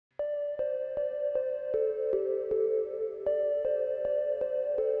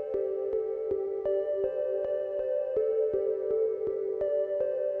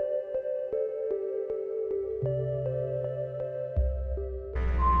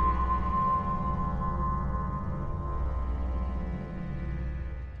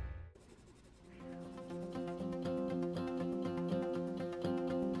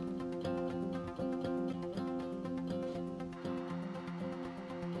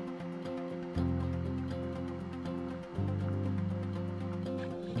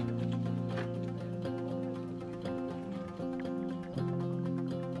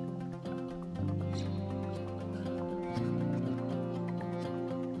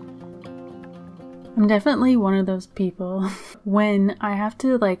I'm definitely one of those people when I have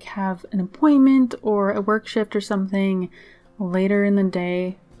to like have an appointment or a work shift or something later in the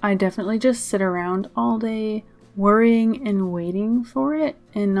day, I definitely just sit around all day worrying and waiting for it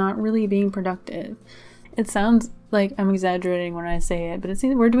and not really being productive. It sounds like I'm exaggerating when I say it, but it's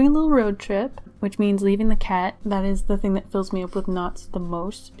we're doing a little road trip, which means leaving the cat. That is the thing that fills me up with knots the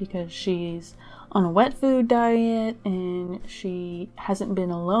most because she's on a wet food diet and she hasn't been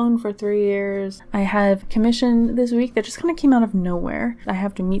alone for 3 years. I have commission this week that just kind of came out of nowhere. I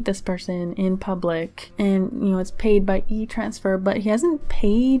have to meet this person in public and you know it's paid by e-transfer, but he hasn't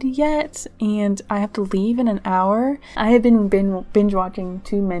paid yet and I have to leave in an hour. I have been binge watching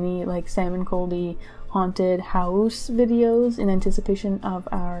too many like Sam and Colby haunted house videos in anticipation of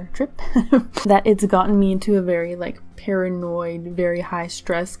our trip that it's gotten me into a very like paranoid, very high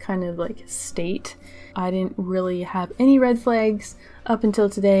stress kind of like state. I didn't really have any red flags up until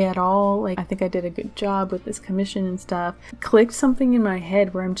today at all. Like I think I did a good job with this commission and stuff. Clicked something in my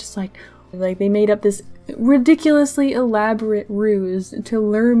head where I'm just like they made up this ridiculously elaborate ruse to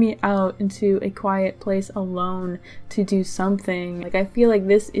lure me out into a quiet place alone to do something. Like I feel like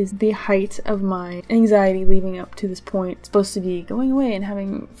this is the height of my anxiety leading up to this point. It's supposed to be going away and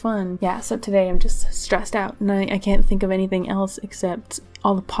having fun. Yeah, so today I'm just stressed out and I can't think of anything else except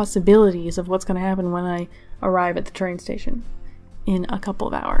all the possibilities of what's going to happen when I arrive at the train station in a couple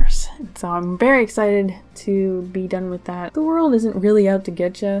of hours. And so I'm very excited to be done with that. The world isn't really out to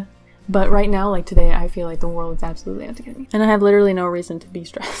get you. But right now, like today, I feel like the world is absolutely out to get me. And I have literally no reason to be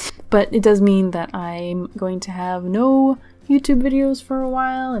stressed. But it does mean that I'm going to have no YouTube videos for a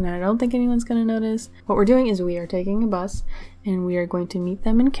while, and I don't think anyone's going to notice. What we're doing is we are taking a bus, and we are going to meet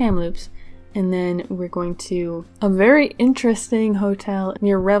them in Kamloops. And then we're going to a very interesting hotel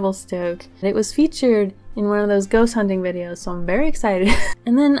near Revelstoke. It was featured in one of those ghost hunting videos, so I'm very excited.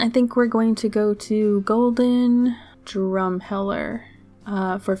 And then I think we're going to go to Golden Drumheller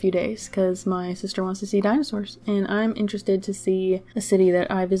for a few days because my sister wants to see dinosaurs and I'm interested to see a city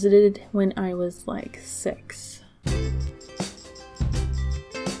that I visited when I was like 6.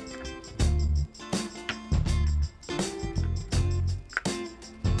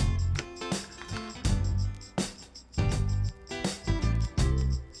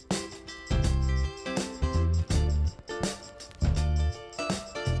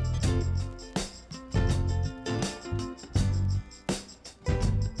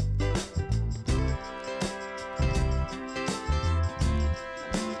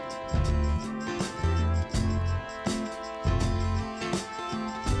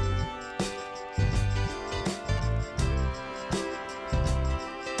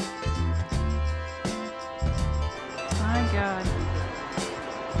 God.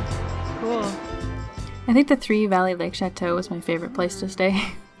 Cool. I think the Three Valley Lake Chateau was my favorite place to stay.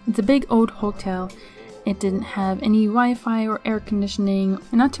 It's a big old hotel. It didn't have any Wi-Fi or air conditioning,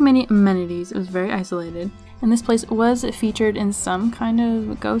 and not too many amenities. It was very isolated. And this place was featured in some kind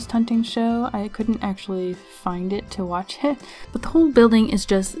of ghost hunting show. I couldn't actually find it to watch it. But the whole building is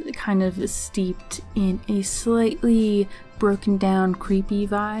just kind of steeped in a slightly broken down, creepy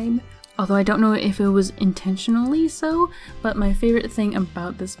vibe. Although I don't know if it was intentionally so, but my favorite thing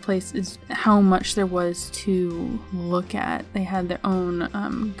about this place is how much there was to look at. They had their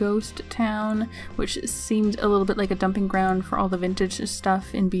own ghost town, which seemed a little bit like a dumping ground for all the vintage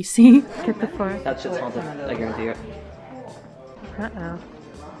stuff in BC. Get the fuck. That shit's haunted, I guarantee it. Uh-oh.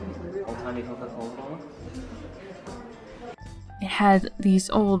 Old timey Coca-Cola. It had these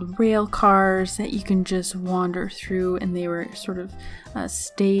old rail cars that you can just wander through, and they were sort of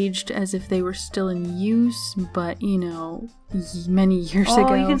staged as if they were still in use, but you know, many years ago.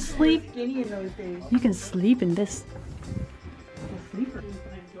 Oh, you can sleep in those days. You can sleep in this.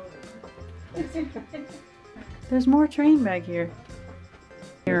 There's more train back here.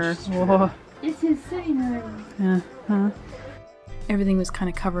 Here. Whoa. It's his sitting room. Uh-huh. Everything was kind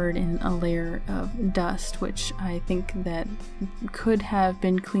of covered in a layer of dust, which I think that could have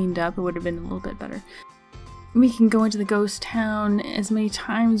been cleaned up. It would have been a little bit better. We can go into the ghost town as many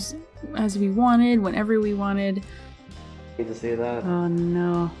times as we wanted, whenever we wanted. Hate to see that. Oh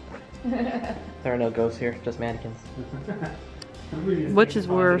no. There are no ghosts here, just mannequins. Which is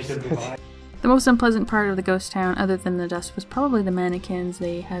worse? The most unpleasant part of the ghost town, other than the dust, was probably the mannequins.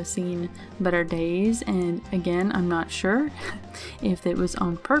 They have seen better days, and again, I'm not sure if it was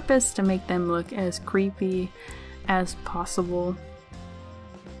on purpose to make them look as creepy as possible.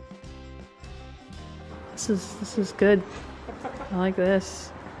 This is good. I like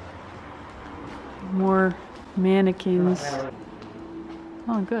this. More mannequins.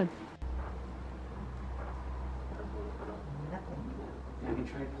 Oh, good.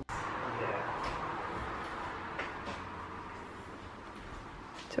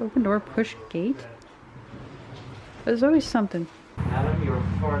 To open door, push gate? There's always something. Adam, you're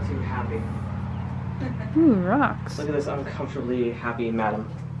far too happy. Ooh, rocks. Look at this uncomfortably happy madam.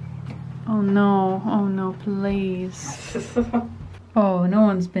 Oh no, please. Oh, no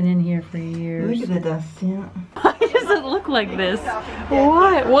one's been in here for years. Look at the dust, yeah. Why does it look like this?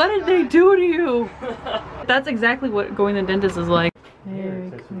 What? What did they do to you? That's exactly what going to the dentist is like.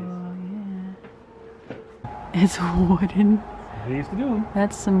 Very cool, yeah. It's wooden. They used to do them.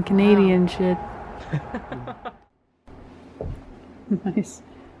 That's some Canadian shit. Nice.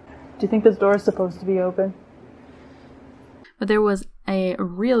 Do you think this door is supposed to be open? But there was a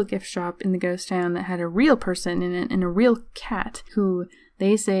real gift shop in the ghost town that had a real person in it and a real cat who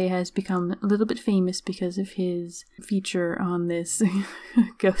they say has become a little bit famous because of his feature on this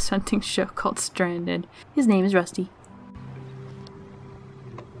ghost hunting show called Stranded. His name is Rusty.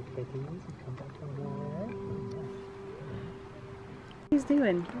 What's he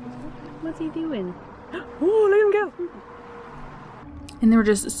doing? What's he doing? Oh, let him go! And there were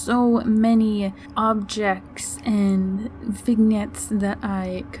just so many objects and vignettes that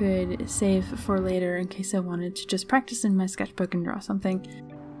I could save for later in case I wanted to just practice in my sketchbook and draw something.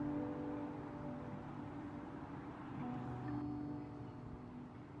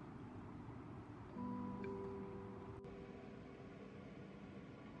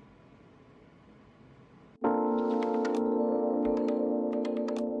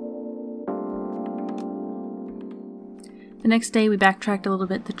 The next day we backtracked a little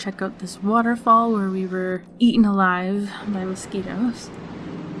bit to check out this waterfall where we were eaten alive by mosquitoes.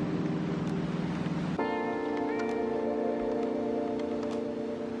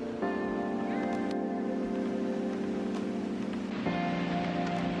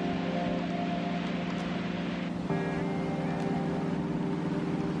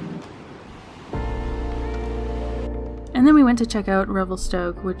 And then we went to check out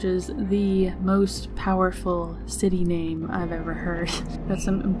Revelstoke, which is the most powerful city name I've ever heard. Got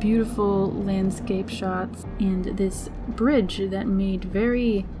some beautiful landscape shots and this bridge that made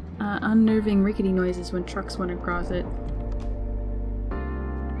very unnerving rickety noises when trucks went across it.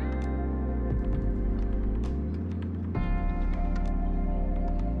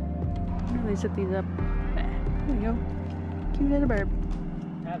 They set these up. There we go. Cute little burb.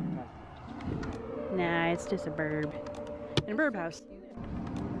 Nah, it's just a burb. In a burb house.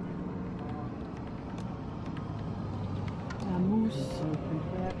 A moose.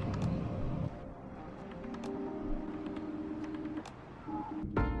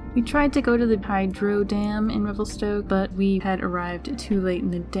 We tried to go to the hydro dam in Revelstoke, but we had arrived too late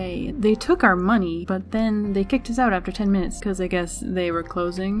in the day. They took our money, but then they kicked us out after 10 minutes because I guess they were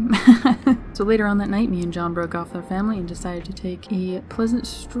closing. So later on that night, me and John broke off with our family and decided to take a pleasant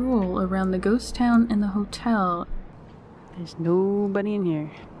stroll around the ghost town and the hotel. There's nobody in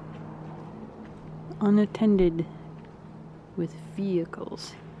here. Unattended with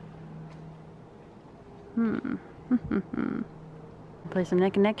vehicles. Play some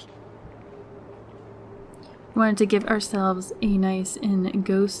neck and neck. We wanted to give ourselves a nice and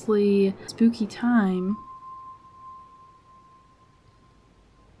ghostly, spooky time.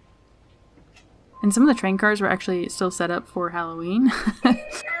 And some of the train cars were actually still set up for Halloween.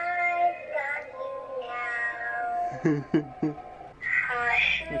 What's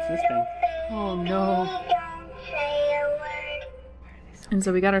this thing? Oh no. And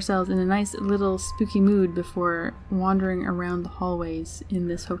so we got ourselves in a nice little spooky mood before wandering around the hallways in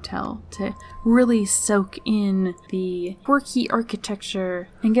this hotel to really soak in the quirky architecture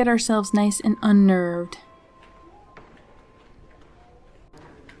and get ourselves nice and unnerved.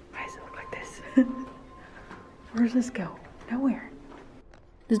 Why does it look like this? Where does this go? Nowhere.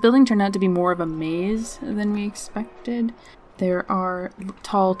 This building turned out to be more of a maze than we expected. There are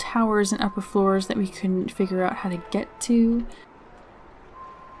tall towers and upper floors that we couldn't figure out how to get to.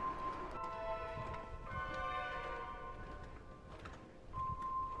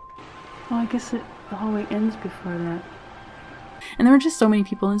 Well, I guess the hallway ends before that. And there were just so many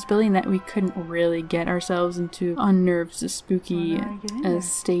people in this building that we couldn't really get ourselves into unnerved, spooky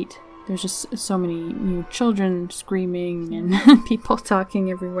state. There's just so many children screaming and people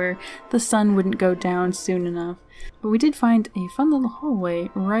talking everywhere. The sun wouldn't go down soon enough. But we did find a fun little hallway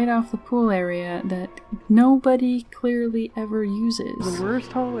right off the pool area that nobody clearly ever uses. The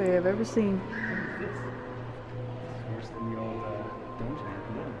worst hallway I've ever seen. Worse than the old dungeon.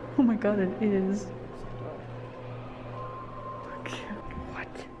 Oh my god, it is.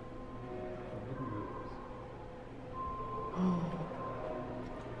 What? Oh.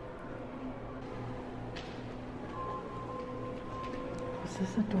 Was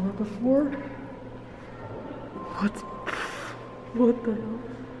this a door before? What? What the hell?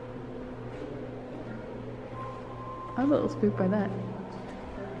 I'm a little spooked by that.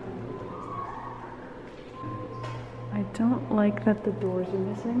 I don't like that the doors are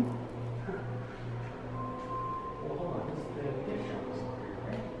missing.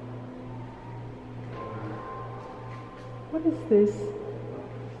 What is this?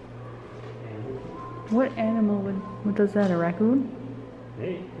 What animal what does that? A raccoon?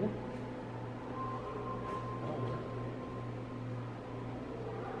 Hey.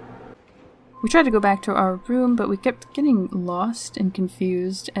 We tried to go back to our room, but we kept getting lost and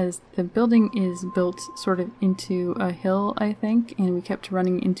confused as the building is built sort of into a hill, I think, and we kept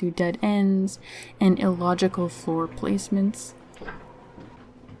running into dead ends and illogical floor placements.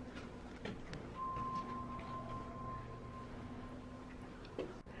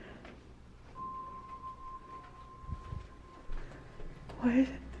 What?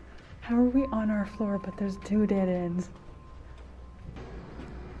 How are we on our floor, but there's 2 dead ends?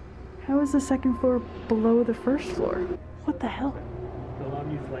 How is the second floor below the first floor? What the hell? The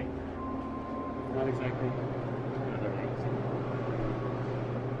lobby's like not exactly another house.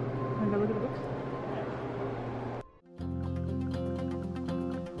 Wanna go look at the books?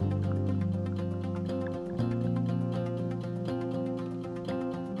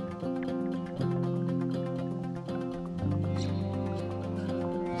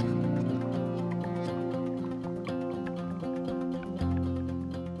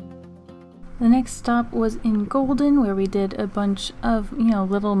 The next stop was in Golden, where we did a bunch of,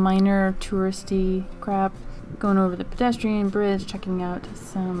 little minor touristy crap, going over the pedestrian bridge, checking out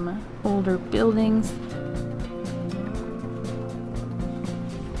some older buildings.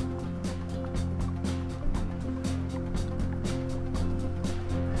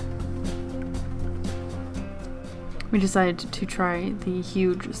 We decided to try the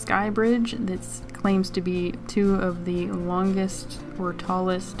huge skybridge that claims to be 2 of the longest or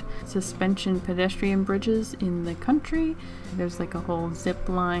tallest suspension pedestrian bridges in the country. There's like a whole zip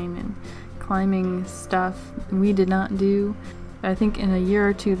line and climbing stuff we did not do. I think in a year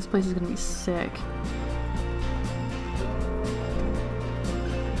or 2 this place is going to be sick.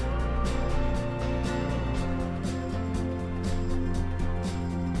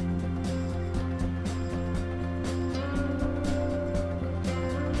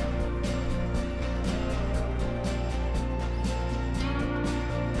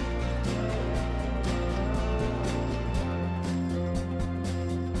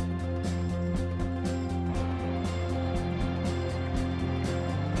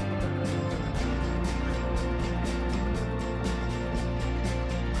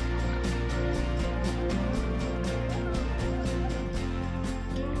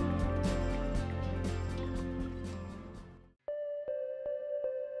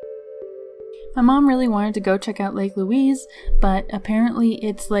 My mom really wanted to go check out Lake Louise, but apparently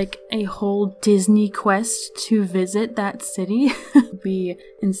it's like a whole Disney quest to visit that city. We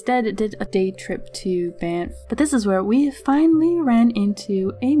instead did a day trip to Banff, but this is where we finally ran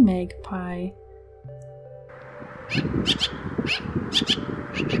into a magpie. He's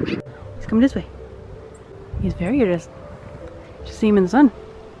coming this way. He's very here. Just see him in the sun.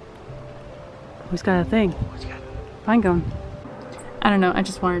 Oh, he's got a thing. Pine cone. I don't know, I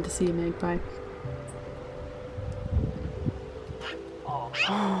just wanted to see a magpie.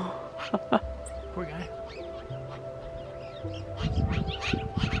 Poor guy.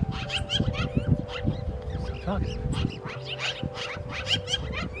 Stop talking.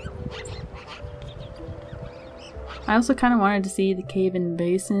 I also kind of wanted to see the cave and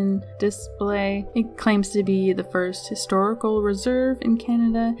basin display. It claims to be the first historical reserve in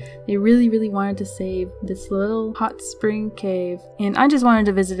Canada. They really wanted to save this little hot spring cave, and I just wanted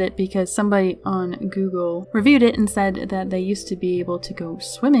to visit it because somebody on Google reviewed it and said that they used to be able to go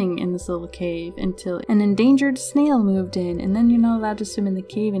swimming in this little cave until an endangered snail moved in, and then you're not allowed to swim in the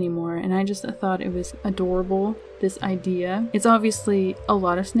cave anymore. And I just thought it was adorable, this idea. It's obviously a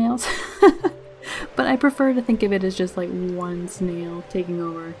lot of snails. But I prefer to think of it as just like one snail taking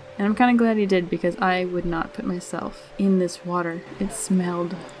over. And I'm kind of glad he did, because I would not put myself in this water. It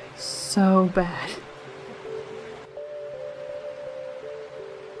smelled so bad.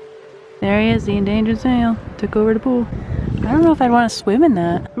 There he is, the endangered snail. Took over the pool. I don't know if I'd want to swim in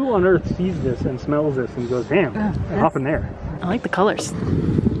that. Who on earth sees this and smells this and goes, damn, hop in there? I like the colors.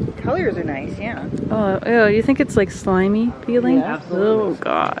 Colors are nice, yeah. Oh, ew, you think it's like slimy feeling? Yeah, absolutely. Oh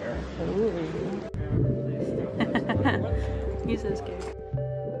god. He's so scared.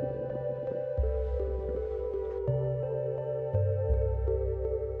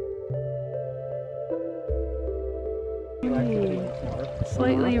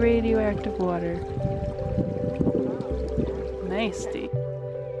 Slightly radioactive water. Nasty.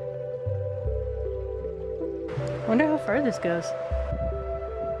 Wonder how far this goes.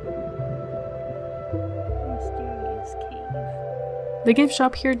 Mysterious cave. The gift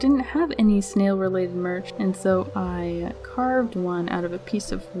shop here didn't have any snail related merch, and so I carved one out of a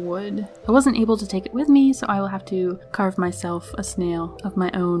piece of wood. I wasn't able to take it with me, so I will have to carve myself a snail of my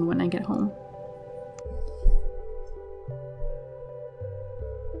own when I get home.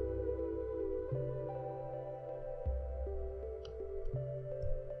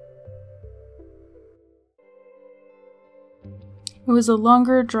 It was a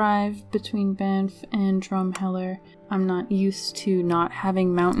longer drive between Banff and Drumheller. I'm not used to not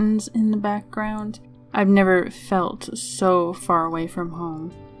having mountains in the background. I've never felt so far away from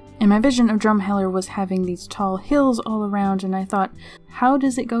home. And my vision of Drumheller was having these tall hills all around, and I thought, how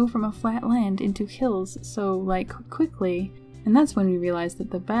does it go from a flat land into hills so, like, quickly? And that's when we realized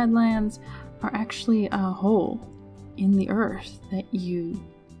that the Badlands are actually a hole in the earth that you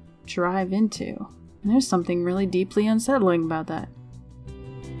drive into. And there's something really deeply unsettling about that.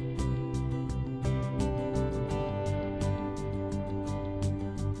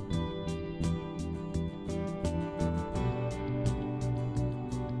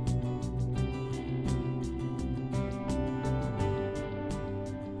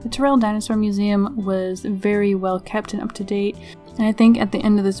 The Terrell Dinosaur Museum was very well kept and up to date, and I think at the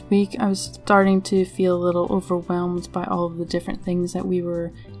end of this week I was starting to feel a little overwhelmed by all of the different things that we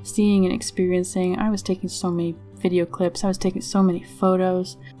were seeing and experiencing. I was taking so many video clips, I was taking so many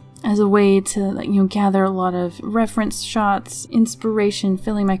photos as a way to gather a lot of reference shots, inspiration,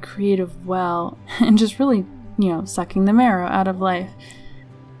 filling my creative well, and just really, sucking the marrow out of life.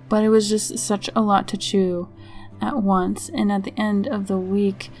 But it was just such a lot to chew at once, and at the end of the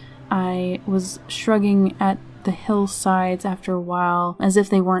week I was shrugging at the hillsides after a while as if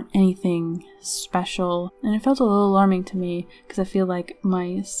they weren't anything special, and it felt a little alarming to me because I feel like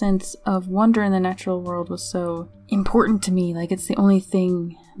my sense of wonder in the natural world was so important to me, like it's the only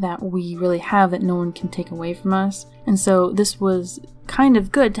thing that we really have that no one can take away from us. And so this was kind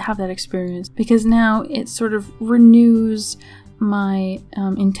of good to have that experience because now it sort of renews my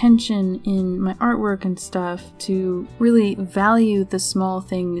intention in my artwork and stuff to really value the small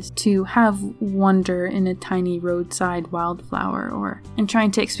things, to have wonder in a tiny roadside wildflower, and trying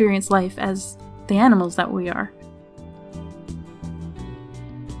to experience life as the animals that we are.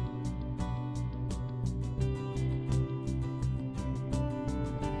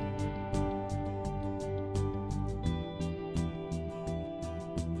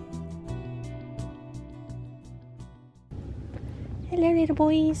 Hello, little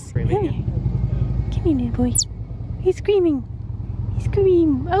boys. Come here. Come here, little boy. He's screaming. He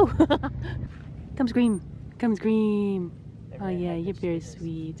scream. Oh, come scream. Come scream. Oh yeah, you're very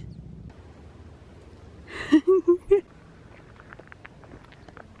sweet.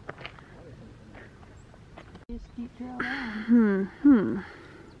 He's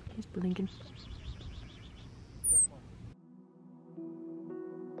blinking.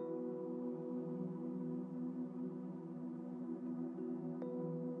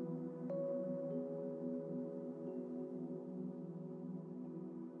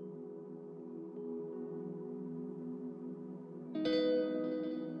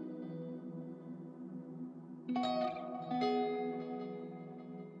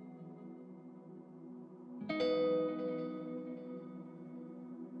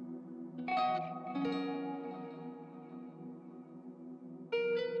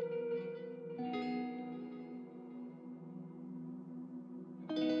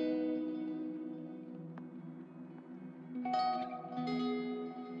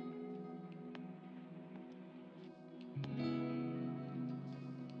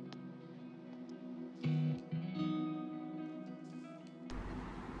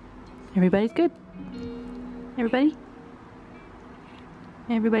 Everybody's good. Everybody?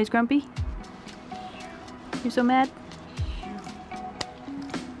 Everybody's grumpy? You're so mad?